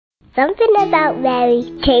Something about Mary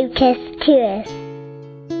Totus Tuus.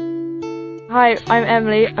 Hi, I'm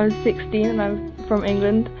Emily. I'm 16 and I'm from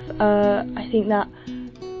England. I think that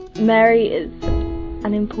Mary is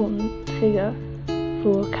an important figure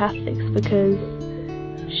for Catholics because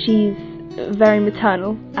she's very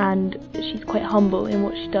maternal and she's quite humble in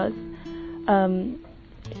what she does.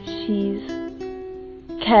 She's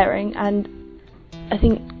caring, and I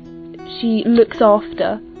think she looks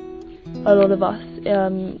after a lot of us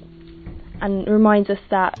and reminds us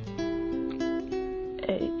that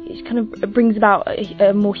it kind of brings about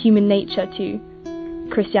a more human nature to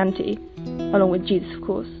Christianity, along with Jesus, of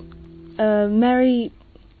course. Mary,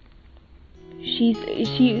 she's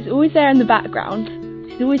always there in the background.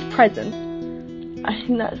 She's always present. I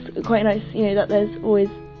think that's quite nice, that there's always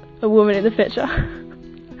a woman in the picture.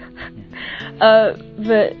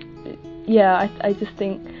 But yeah, I just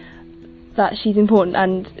think that she's important,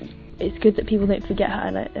 and it's good that people don't forget her,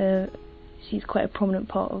 and she's quite a prominent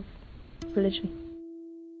part of religion.